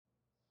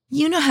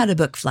You know how to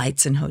book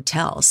flights and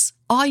hotels.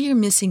 All you're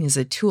missing is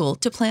a tool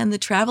to plan the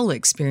travel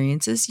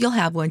experiences you'll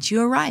have once you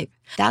arrive.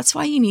 That's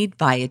why you need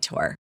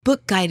Viator.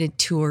 Book guided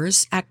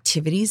tours,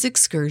 activities,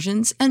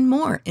 excursions, and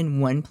more in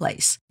one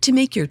place to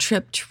make your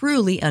trip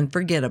truly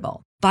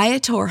unforgettable.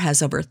 Viator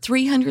has over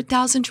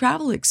 300,000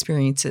 travel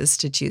experiences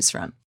to choose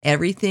from.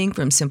 Everything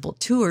from simple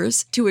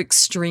tours to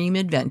extreme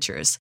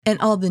adventures and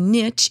all the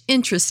niche,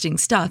 interesting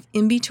stuff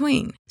in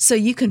between. So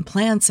you can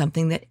plan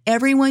something that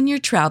everyone you're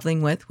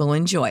traveling with will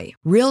enjoy.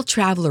 Real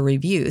traveler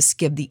reviews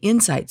give the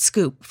inside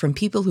scoop from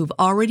people who've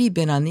already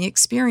been on the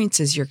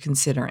experiences you're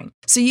considering.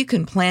 So you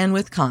can plan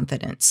with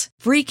confidence.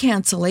 Free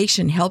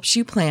cancellation helps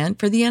you plan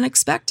for the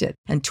unexpected.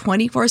 And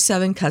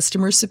 24/7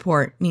 customer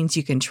support means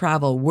you can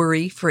travel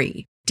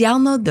worry-free.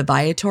 Download the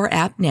Viator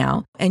app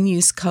now and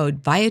use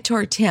code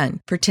Viator10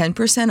 for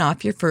 10%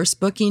 off your first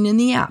booking in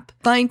the app.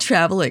 Find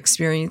travel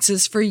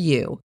experiences for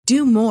you.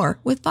 Do more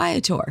with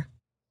Viator.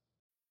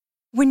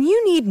 When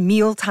you need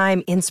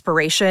mealtime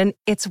inspiration,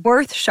 it's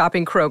worth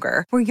shopping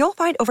Kroger, where you'll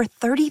find over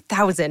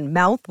 30,000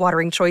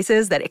 mouth-watering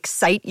choices that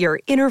excite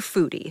your inner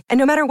foodie. And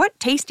no matter what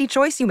tasty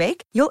choice you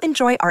make, you'll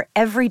enjoy our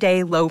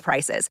everyday low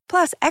prices,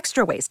 plus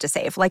extra ways to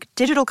save, like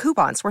digital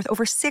coupons worth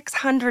over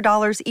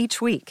 $600 each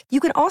week. You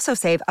can also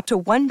save up to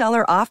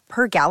 $1 off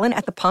per gallon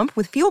at the pump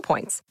with fuel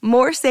points.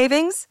 More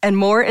savings and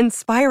more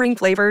inspiring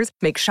flavors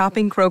make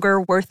shopping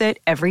Kroger worth it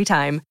every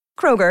time.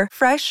 Kroger,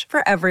 fresh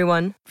for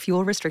everyone.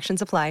 Fuel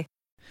restrictions apply.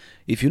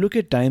 If you look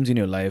at times in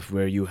your life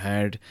where you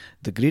had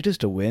the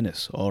greatest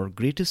awareness or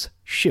greatest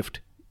shift,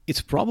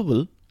 it's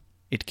probable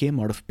it came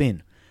out of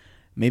pain.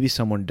 Maybe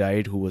someone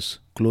died who was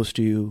close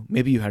to you.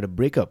 Maybe you had a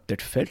breakup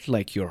that felt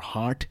like your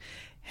heart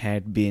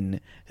had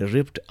been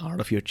ripped out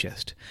of your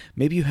chest.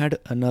 Maybe you had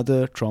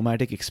another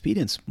traumatic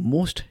experience.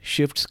 Most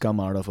shifts come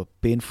out of a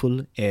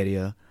painful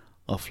area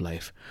of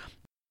life.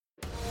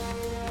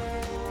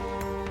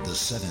 The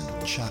 7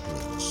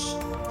 chakras,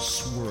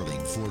 swirling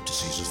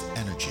vortices of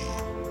energy,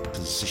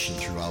 positioned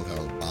throughout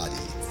our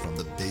body from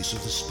the base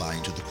of the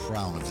spine to the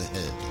crown of the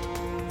head.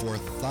 For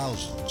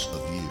thousands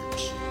of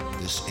years,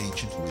 this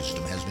ancient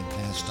wisdom has been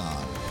passed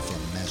on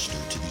from master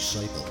to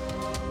disciple.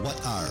 What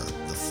are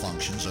the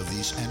functions of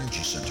these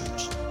energy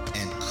centers?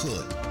 And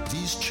could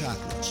these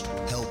chakras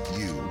help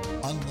you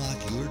unlock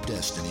your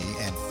destiny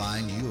and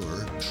find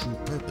your true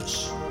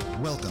purpose?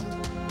 Welcome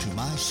to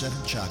My 7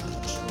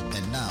 Chakras.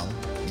 And now,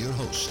 your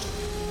host,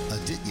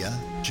 Aditya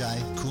Jai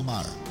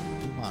Kumar.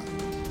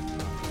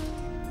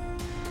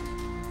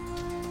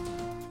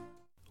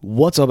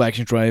 What's up,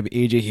 Action Tribe?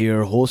 AJ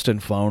here, host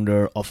and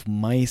founder of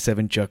My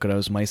 7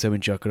 Chakras,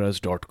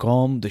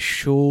 my7chakras.com, the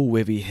show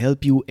where we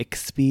help you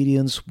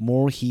experience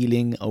more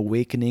healing,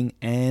 awakening,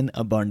 and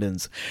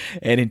abundance.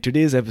 And in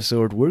today's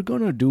episode, we're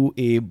going to do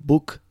a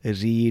book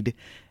read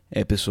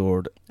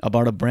episode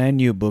about a brand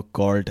new book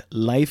called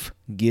Life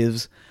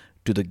Gives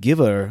to the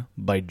Giver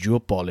by Joe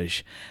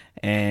Polish.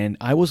 And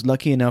I was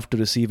lucky enough to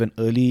receive an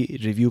early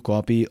review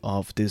copy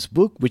of this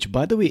book, which,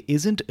 by the way,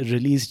 isn't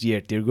released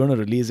yet. They're going to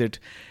release it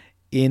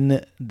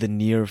in the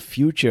near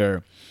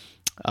future,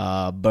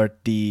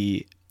 but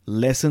the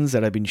lessons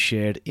that have been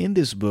shared in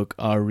this book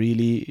are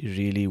really,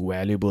 really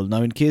valuable.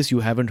 Now, in case you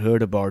haven't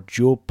heard about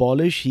Joe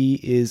Polish, he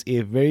is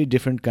a very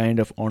different kind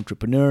of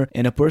entrepreneur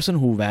and a person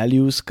who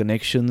values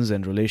connections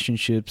and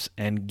relationships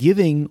and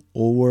giving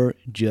over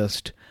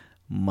just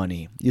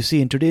money. You see,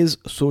 in today's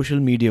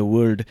social media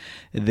world,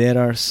 there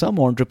are some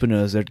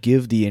entrepreneurs that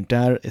give the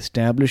entire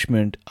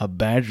establishment a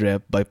bad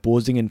rep by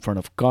posing in front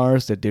of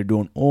cars that they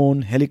don't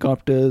own,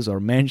 helicopters or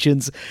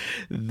mansions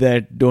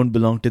that don't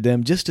belong to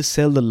them, just to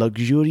sell the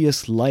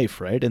luxurious life,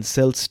 right? And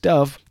sell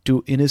stuff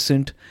to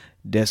innocent,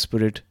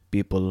 desperate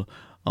people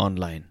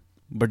online.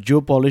 But Joe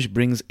Polish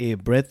brings a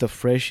breath of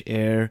fresh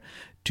air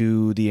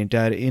to the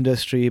entire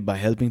industry by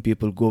helping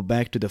people go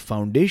back to the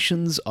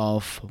foundations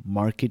of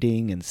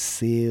marketing and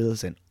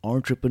sales and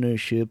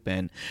entrepreneurship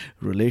and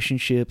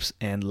relationships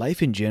and life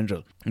in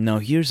general. Now,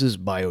 here's his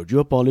bio.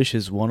 Joe Polish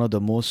is one of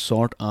the most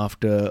sought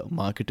after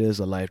marketers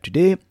alive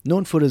today.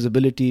 Known for his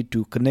ability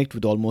to connect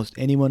with almost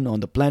anyone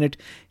on the planet,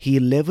 he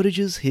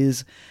leverages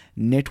his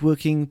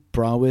networking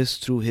prowess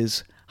through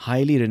his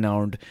highly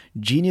renowned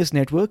Genius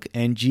Network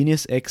and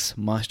Genius X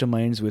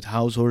masterminds with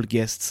household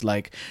guests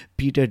like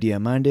Peter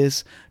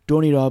Diamandis,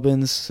 Tony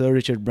Robbins, Sir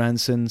Richard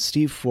Branson,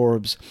 Steve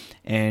Forbes,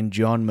 and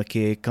John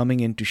McKay coming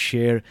in to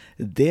share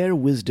their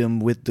wisdom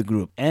with the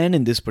group. And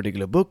in this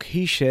particular book,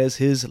 he shares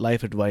his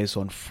life advice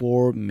on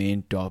 4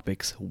 main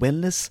topics: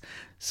 wellness,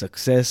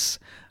 success,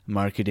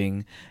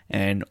 marketing,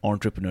 and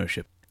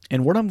entrepreneurship.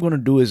 And what I'm going to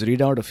do is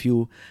read out a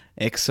few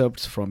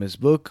excerpts from his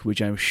book,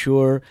 which I'm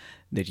sure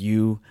that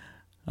you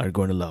are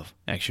going to love,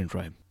 Action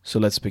Tribe. So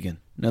let's begin.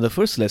 Now, the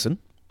first lesson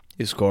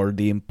is called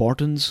The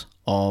Importance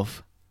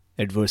of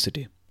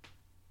Adversity.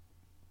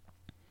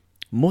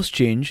 Most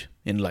change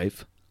in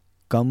life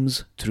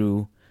comes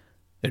through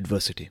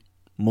adversity.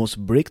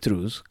 Most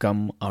breakthroughs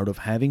come out of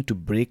having to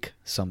break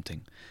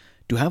something.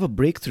 To have a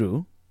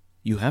breakthrough,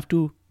 you have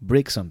to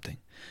break something.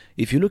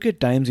 If you look at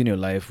times in your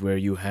life where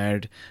you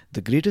had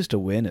the greatest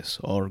awareness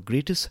or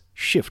greatest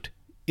shift,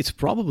 it's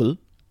probable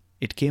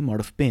It came out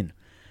of pain.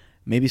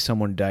 Maybe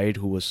someone died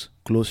who was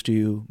close to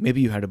you.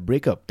 Maybe you had a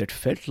breakup that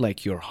felt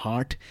like your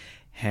heart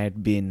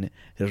had been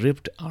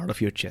ripped out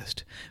of your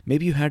chest.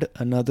 Maybe you had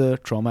another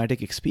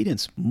traumatic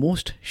experience.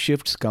 Most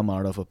shifts come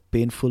out of a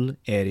painful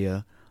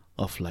area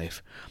of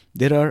life.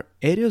 There are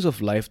areas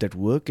of life that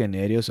work and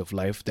areas of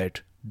life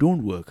that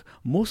don't work.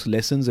 Most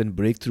lessons and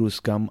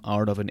breakthroughs come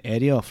out of an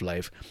area of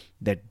life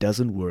that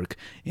doesn't work,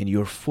 and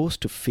you're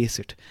forced to face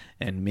it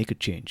and make a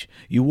change.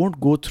 You won't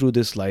go through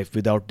this life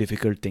without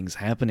difficult things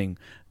happening,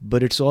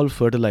 but it's all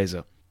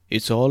fertilizer.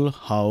 It's all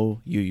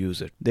how you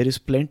use it. There is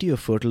plenty of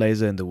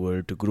fertilizer in the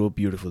world to grow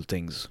beautiful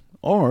things.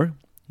 Or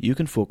you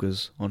can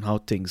focus on how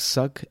things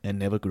suck and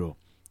never grow.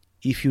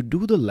 If you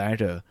do the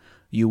latter,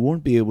 you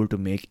won't be able to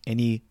make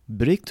any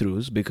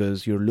breakthroughs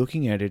because you're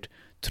looking at it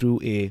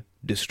through a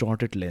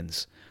distorted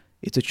lens.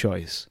 It's a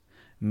choice.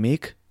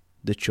 Make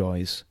the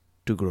choice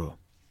to grow.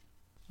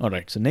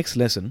 Alright, so next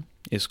lesson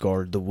is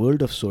called the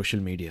world of social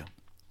media.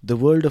 The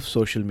world of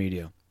social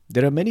media.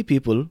 There are many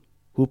people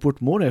who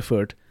put more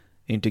effort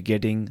into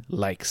getting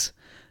likes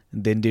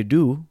than they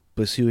do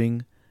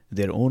pursuing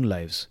their own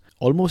lives.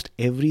 Almost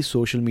every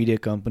social media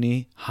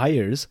company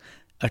hires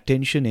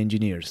attention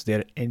engineers.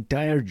 Their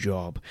entire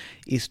job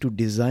is to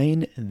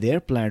design their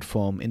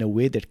platform in a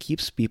way that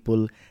keeps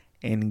people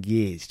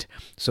engaged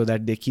so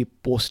that they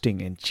keep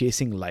posting and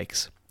chasing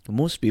likes.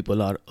 Most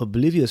people are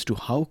oblivious to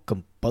how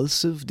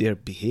compulsive their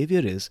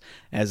behavior is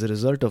as a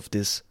result of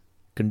this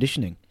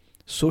conditioning.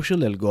 Social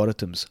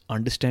algorithms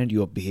understand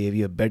your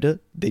behavior better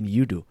than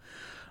you do.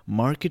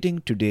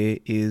 Marketing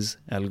today is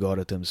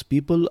algorithms.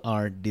 People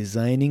are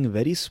designing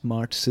very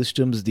smart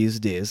systems these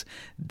days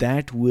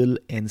that will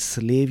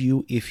enslave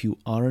you if you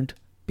aren't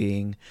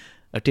paying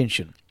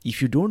attention.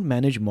 If you don't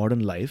manage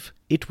modern life,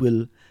 it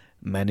will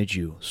manage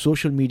you.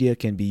 Social media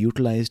can be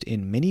utilized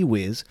in many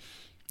ways.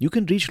 You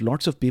can reach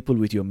lots of people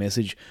with your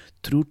message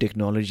through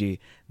technology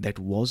that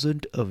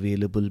wasn't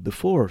available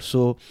before.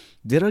 So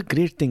there are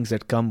great things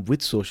that come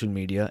with social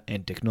media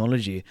and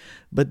technology,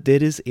 but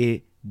there is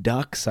a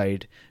dark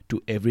side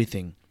to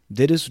everything.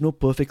 There is no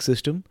perfect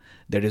system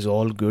that is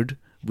all good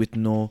with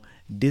no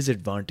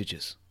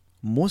disadvantages.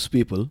 Most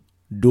people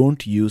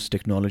don't use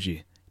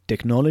technology.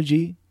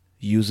 Technology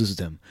uses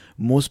them.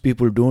 Most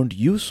people don't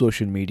use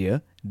social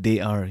media. They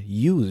are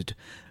used.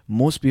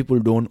 Most people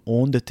don't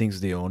own the things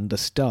they own. The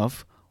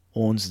stuff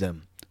owns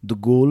them. The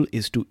goal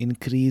is to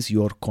increase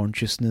your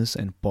consciousness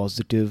and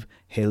positive,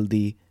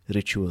 healthy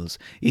rituals.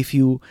 If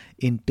you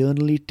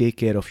internally take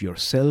care of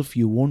yourself,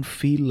 you won't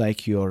feel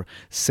like your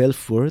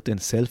self-worth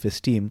and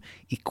self-esteem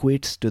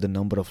equates to the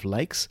number of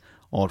likes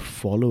or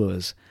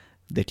followers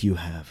that you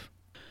have.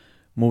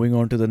 Moving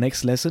on to the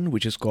next lesson,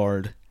 which is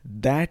called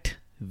That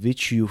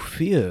Which You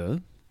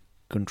Fear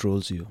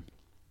Controls You.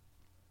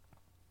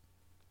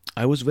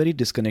 I was very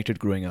disconnected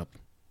growing up.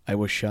 I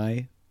was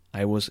shy.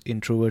 I was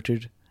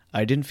introverted.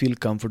 I didn't feel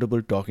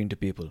comfortable talking to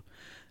people.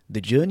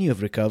 The journey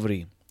of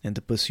recovery and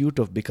the pursuit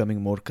of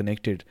becoming more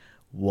connected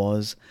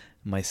was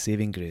my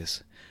saving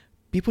grace.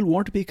 People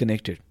want to be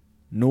connected.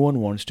 No one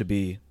wants to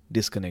be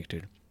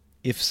disconnected.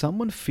 If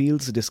someone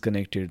feels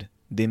disconnected,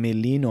 they may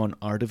lean on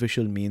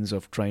artificial means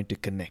of trying to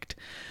connect.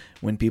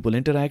 When people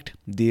interact,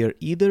 they are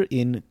either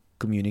in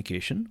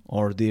communication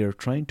or they are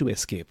trying to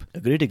escape.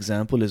 A great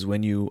example is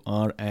when you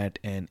are at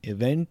an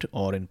event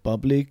or in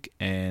public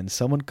and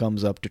someone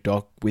comes up to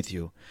talk with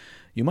you.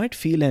 You might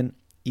feel an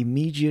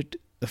immediate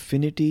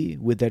affinity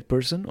with that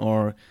person,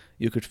 or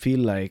you could feel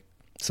like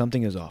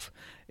something is off.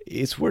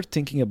 It's worth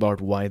thinking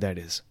about why that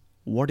is.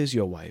 What is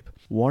your vibe?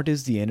 What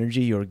is the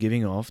energy you're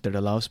giving off that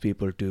allows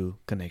people to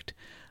connect?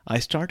 I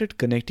started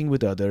connecting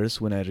with others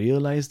when I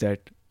realized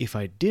that if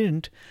I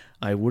didn't,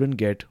 I wouldn't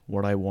get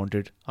what I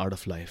wanted out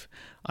of life.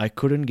 I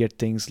couldn't get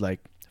things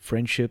like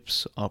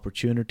friendships,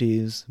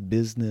 opportunities,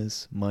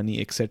 business, money,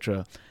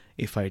 etc.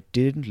 if I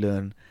didn't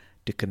learn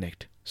to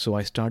connect. So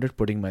I started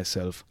putting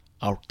myself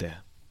out there.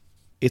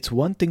 It's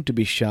one thing to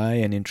be shy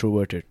and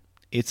introverted.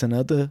 It's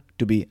another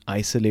to be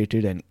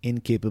isolated and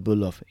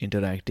incapable of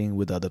interacting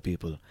with other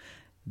people.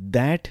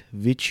 That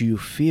which you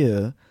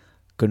fear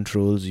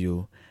controls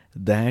you.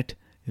 That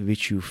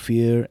which you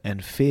fear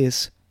and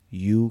face,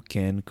 you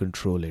can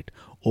control it.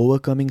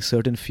 Overcoming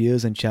certain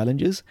fears and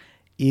challenges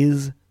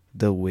is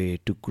the way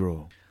to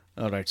grow.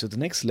 Alright, so the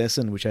next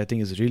lesson, which I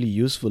think is really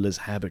useful, is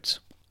habits.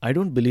 I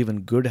don't believe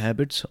in good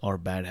habits or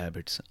bad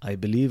habits. I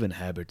believe in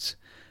habits.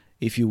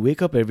 If you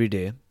wake up every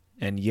day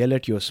and yell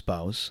at your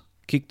spouse,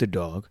 kick the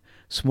dog,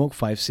 smoke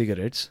 5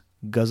 cigarettes,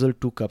 guzzle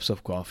 2 cups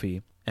of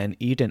coffee, and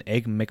eat an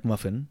egg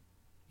McMuffin,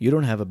 you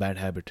don't have a bad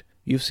habit.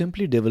 You've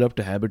simply developed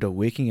a habit of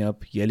waking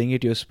up, yelling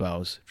at your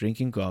spouse,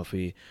 drinking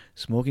coffee,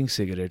 smoking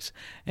cigarettes,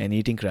 and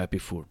eating crappy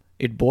food.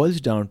 It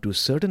boils down to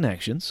certain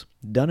actions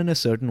done in a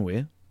certain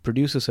way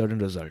produce a certain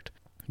result.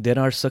 There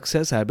are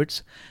success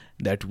habits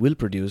that will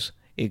produce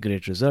a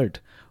great result.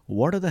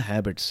 What are the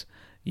habits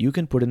you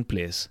can put in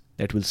place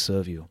that will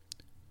serve you?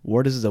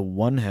 What is the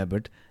one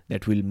habit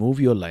that will move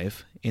your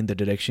life in the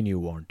direction you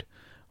want?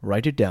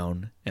 Write it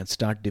down and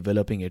start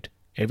developing it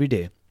every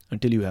day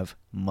until you have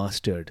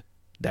mastered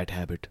that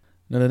habit.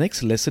 Now, the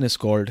next lesson is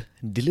called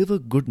Deliver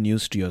Good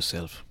News to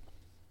Yourself.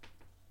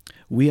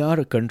 We are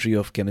a country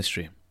of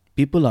chemistry.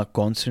 People are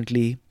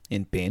constantly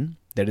in pain.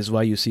 That is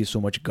why you see so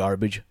much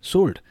garbage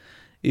sold.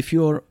 If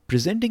you're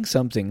presenting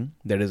something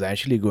that is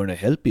actually going to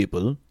help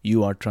people,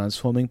 you are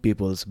transforming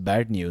people's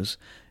bad news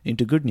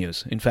into good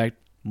news. In fact,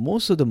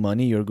 most of the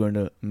money you're going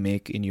to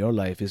make in your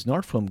life is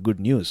not from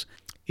good news,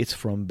 it's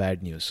from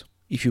bad news.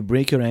 If you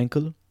break your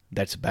ankle,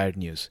 that's bad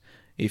news.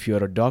 If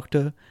you're a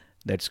doctor,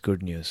 that's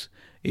good news.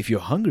 If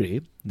you're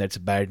hungry, that's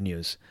bad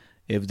news.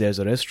 If there's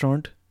a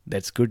restaurant,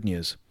 that's good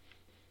news.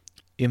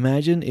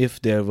 Imagine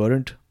if there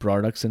weren't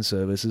products and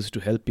services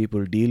to help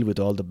people deal with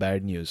all the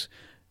bad news.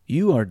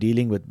 You are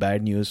dealing with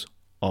bad news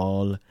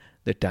all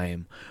the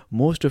time.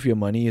 Most of your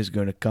money is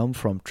going to come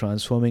from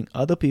transforming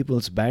other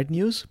people's bad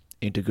news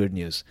into good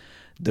news.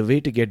 The way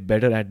to get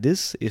better at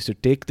this is to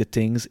take the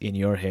things in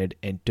your head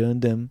and turn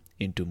them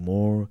into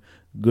more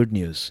good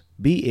news.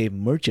 Be a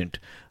merchant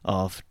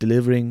of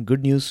delivering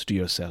good news to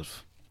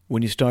yourself.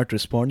 When you start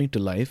responding to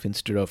life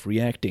instead of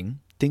reacting,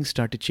 things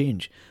start to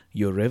change.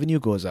 Your revenue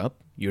goes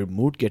up, your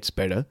mood gets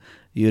better,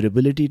 your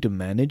ability to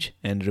manage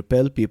and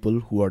repel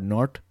people who are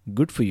not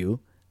good for you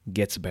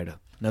gets better.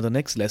 Now, the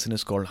next lesson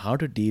is called How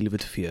to Deal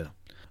with Fear.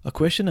 A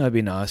question I've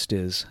been asked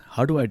is,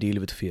 how do I deal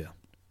with fear?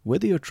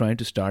 Whether you're trying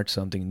to start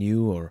something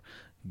new or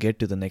get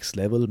to the next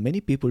level,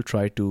 many people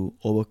try to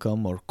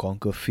overcome or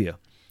conquer fear.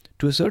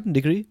 To a certain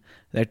degree,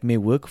 that may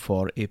work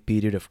for a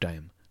period of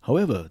time.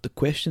 However, the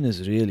question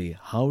is really,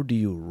 how do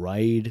you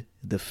ride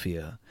the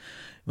fear?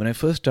 When I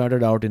first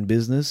started out in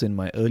business in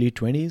my early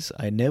 20s,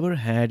 I never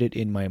had it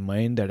in my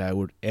mind that I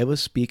would ever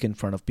speak in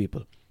front of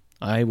people.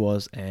 I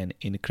was an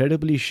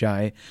incredibly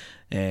shy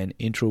and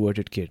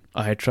introverted kid.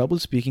 I had trouble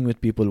speaking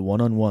with people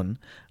one-on-one,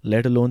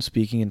 let alone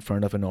speaking in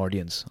front of an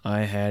audience.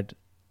 I had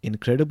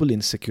incredible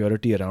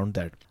insecurity around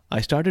that.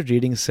 I started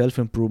reading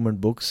self-improvement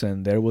books,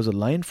 and there was a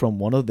line from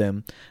one of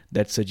them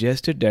that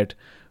suggested that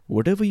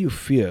whatever you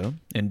fear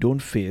and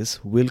don't face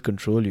will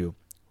control you.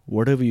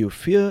 Whatever you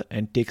fear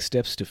and take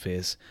steps to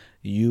face,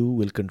 you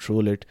will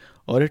control it,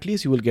 or at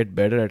least you will get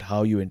better at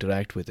how you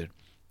interact with it.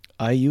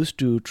 I used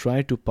to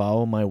try to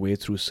power my way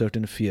through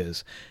certain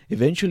fears.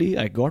 Eventually,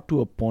 I got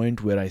to a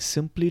point where I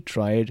simply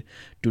tried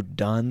to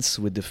dance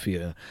with the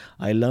fear.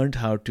 I learned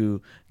how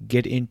to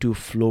get into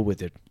flow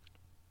with it.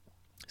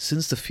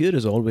 Since the fear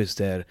is always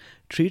there,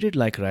 treat it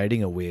like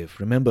riding a wave.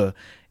 Remember,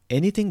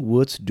 anything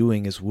worth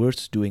doing is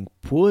worth doing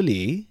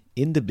poorly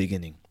in the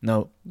beginning.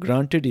 Now,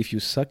 granted, if you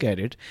suck at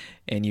it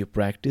and you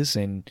practice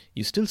and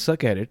you still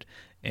suck at it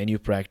and you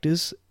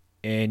practice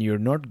and you're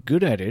not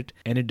good at it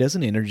and it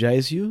doesn't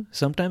energize you,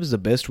 sometimes the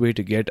best way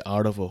to get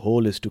out of a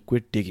hole is to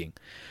quit digging.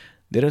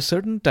 There are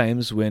certain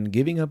times when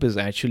giving up is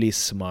actually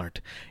smart.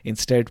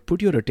 Instead,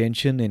 put your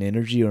attention and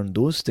energy on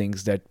those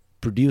things that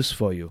produce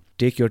for you.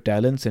 Take your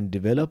talents and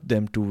develop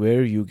them to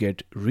where you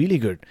get really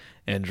good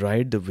and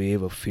ride the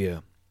wave of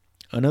fear.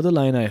 Another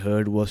line I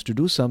heard was to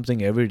do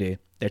something every day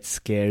that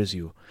scares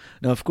you.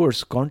 Now, of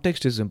course,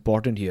 context is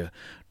important here.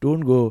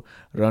 Don't go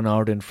run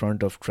out in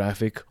front of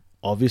traffic,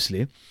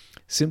 obviously.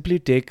 Simply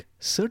take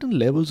certain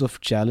levels of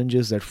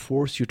challenges that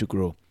force you to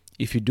grow.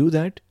 If you do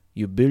that,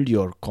 you build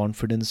your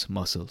confidence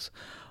muscles.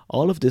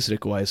 All of this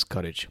requires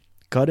courage.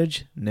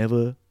 Courage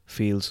never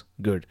feels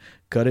good.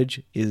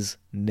 Courage is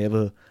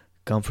never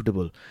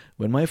comfortable.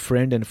 When my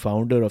friend and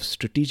founder of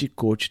Strategic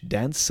Coach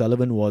Dan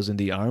Sullivan was in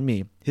the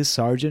army, his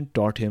sergeant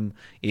taught him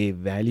a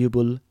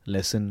valuable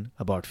lesson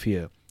about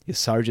fear. His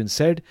sergeant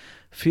said,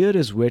 "Fear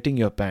is wetting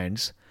your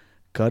pants.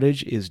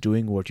 Courage is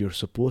doing what you're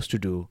supposed to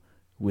do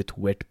with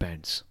wet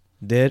pants."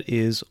 There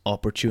is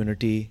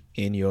opportunity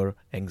in your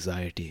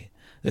anxiety.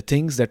 The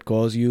things that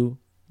cause you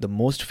the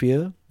most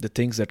fear, the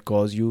things that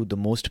cause you the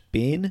most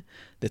pain,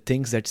 the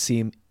things that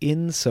seem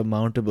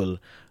insurmountable,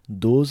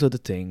 those are the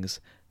things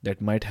that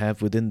might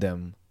have within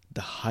them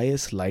the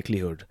highest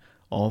likelihood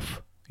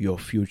of your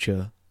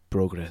future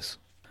progress.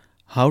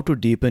 How to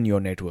deepen your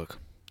network.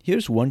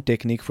 Here's one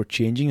technique for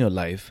changing your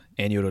life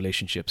and your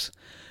relationships.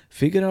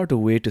 Figure out a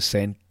way to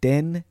send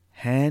 10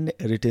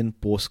 handwritten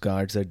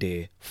postcards a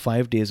day,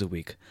 5 days a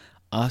week.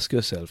 Ask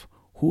yourself,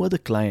 who are the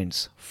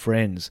clients,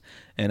 friends,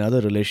 and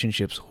other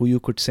relationships who you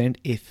could send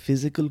a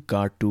physical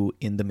card to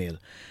in the mail?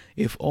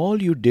 If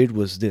all you did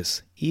was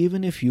this,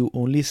 even if you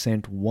only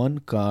sent one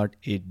card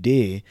a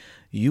day,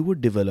 you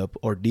would develop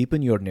or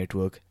deepen your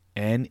network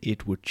and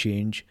it would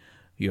change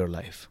your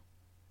life.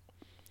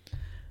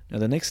 Now,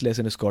 the next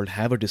lesson is called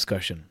Have a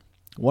Discussion.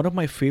 One of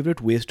my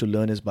favorite ways to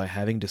learn is by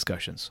having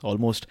discussions.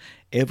 Almost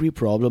every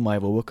problem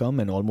I've overcome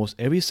and almost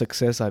every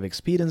success I've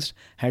experienced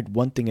had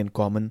one thing in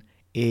common: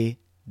 a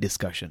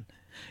discussion.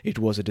 It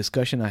was a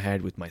discussion I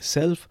had with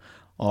myself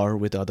or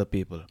with other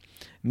people.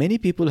 Many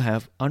people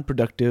have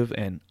unproductive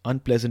and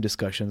unpleasant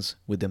discussions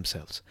with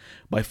themselves.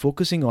 By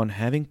focusing on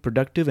having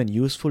productive and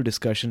useful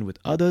discussion with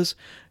others,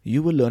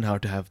 you will learn how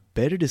to have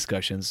better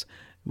discussions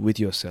with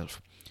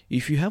yourself.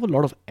 If you have a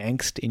lot of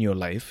angst in your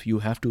life, you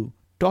have to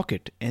talk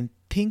it and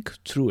think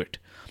through it.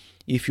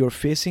 If you're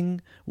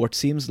facing what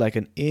seems like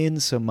an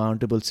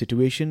insurmountable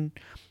situation,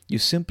 you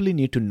simply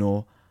need to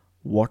know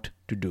what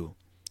to do.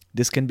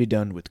 This can be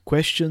done with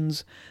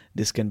questions,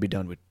 this can be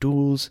done with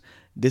tools,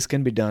 this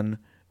can be done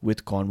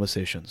with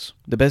conversations.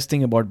 The best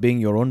thing about being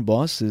your own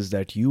boss is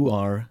that you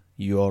are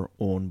your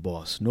own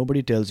boss.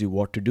 Nobody tells you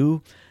what to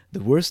do.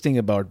 The worst thing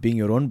about being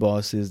your own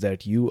boss is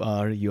that you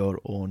are your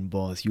own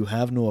boss. You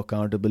have no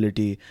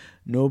accountability,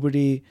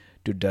 nobody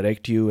to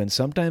direct you, and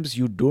sometimes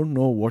you don't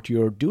know what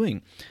you're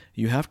doing.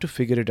 You have to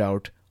figure it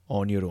out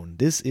on your own.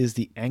 This is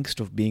the angst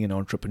of being an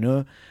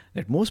entrepreneur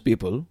that most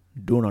people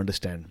don't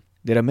understand.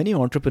 There are many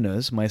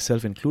entrepreneurs,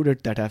 myself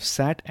included, that have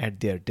sat at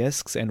their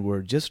desks and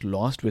were just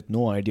lost with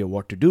no idea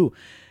what to do.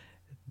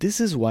 This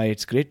is why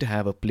it's great to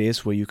have a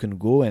place where you can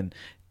go and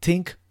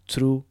think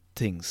through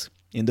things.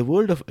 In the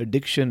world of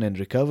addiction and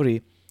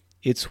recovery,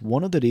 it's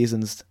one of the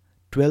reasons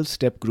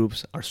 12-step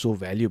groups are so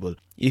valuable.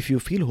 If you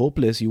feel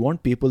hopeless, you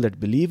want people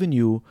that believe in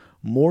you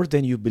more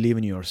than you believe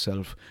in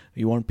yourself.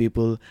 You want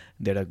people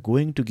that are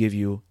going to give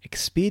you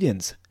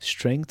experience,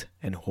 strength,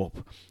 and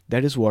hope.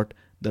 That is what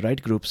the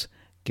right groups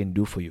can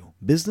do for you,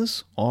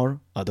 business or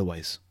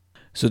otherwise.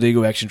 So there you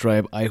go, Action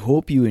Tribe. I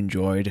hope you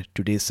enjoyed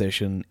today's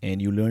session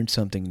and you learned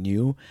something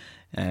new.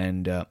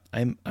 And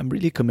I'm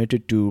really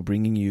committed to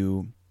bringing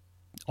you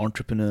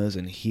entrepreneurs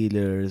and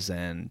healers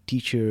and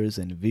teachers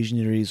and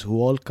visionaries who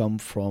all come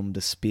from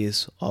the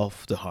space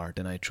of the heart.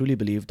 And I truly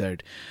believe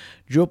that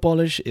Joe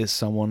Polish is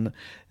someone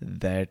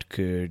that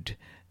could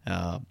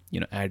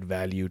add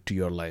value to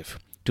your life.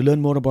 To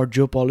learn more about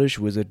Joe Polish,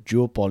 visit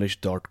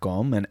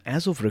joepolish.com. And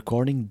as of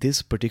recording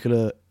this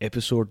particular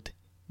episode,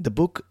 the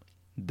book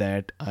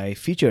that I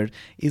featured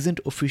isn't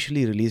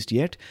officially released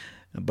yet,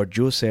 but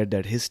Joe said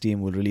that his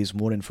team will release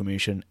more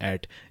information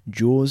at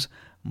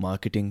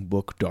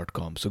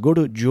joesmarketingbook.com. So go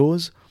to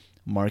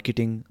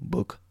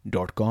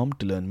joesmarketingbook.com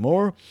to learn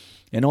more.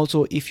 And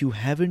also, if you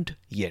haven't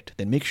yet,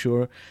 then make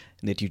sure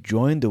that you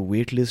join the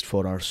waitlist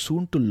for our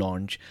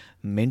soon-to-launch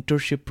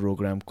mentorship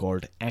program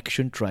called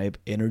Action Tribe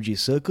Energy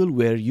Circle,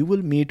 where you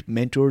will meet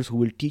mentors who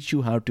will teach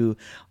you how to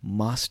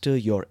master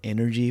your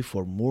energy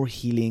for more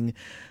healing,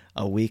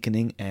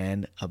 awakening,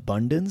 and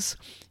abundance.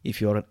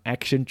 If you're an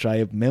Action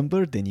Tribe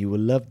member, then you will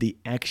love the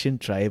Action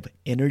Tribe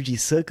Energy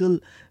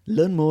Circle.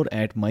 Learn more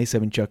at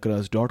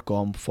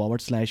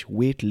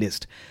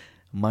my7chakras.com/waitlist.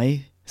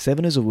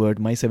 My7 is a word,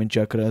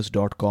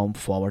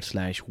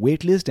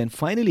 my7chakras.com/waitlist. And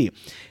finally,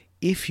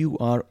 if you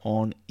are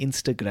on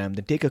Instagram,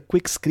 then take a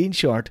quick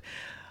screenshot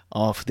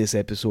of this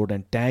episode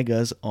and tag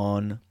us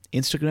on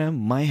Instagram.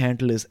 My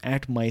handle is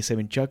at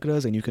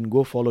my7chakras, and you can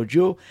go follow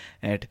Joe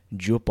at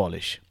Joe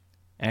Polish.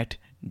 At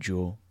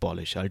Joe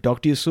Polish. I'll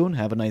talk to you soon.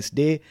 Have a nice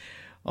day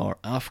or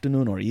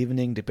afternoon or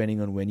evening,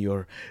 depending on when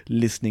you're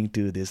listening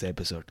to this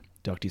episode.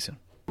 Talk to you soon.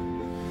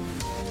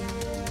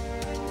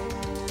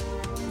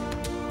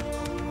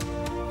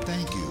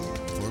 Thank you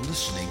for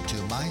listening to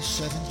My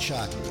 7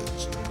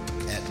 Chakras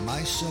at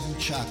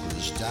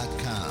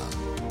my7chakras.com.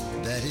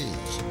 That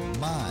is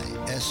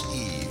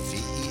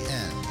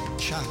my-SEVEN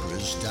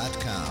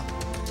chakras.com.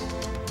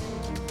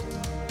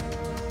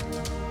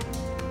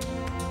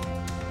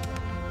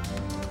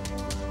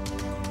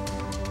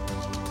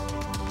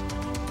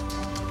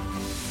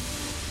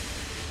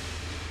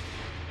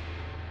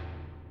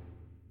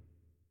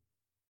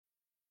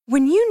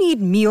 When you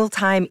need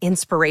mealtime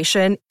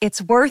inspiration, it's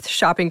worth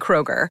shopping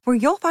Kroger, where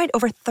you'll find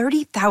over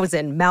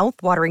 30,000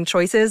 mouth-watering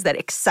choices that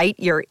excite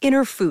your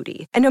inner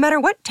foodie. And no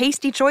matter what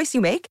tasty choice you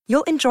make,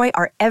 you'll enjoy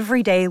our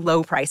everyday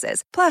low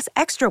prices, plus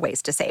extra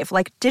ways to save,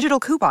 like digital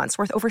coupons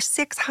worth over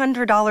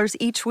 $600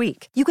 each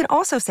week. You can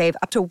also save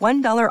up to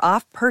 $1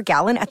 off per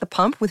gallon at the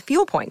pump with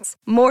fuel points.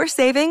 More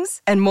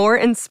savings and more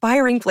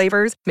inspiring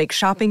flavors make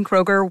shopping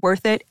Kroger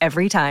worth it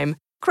every time.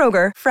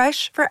 Kroger,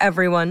 fresh for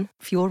everyone.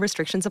 Fuel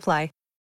restrictions apply.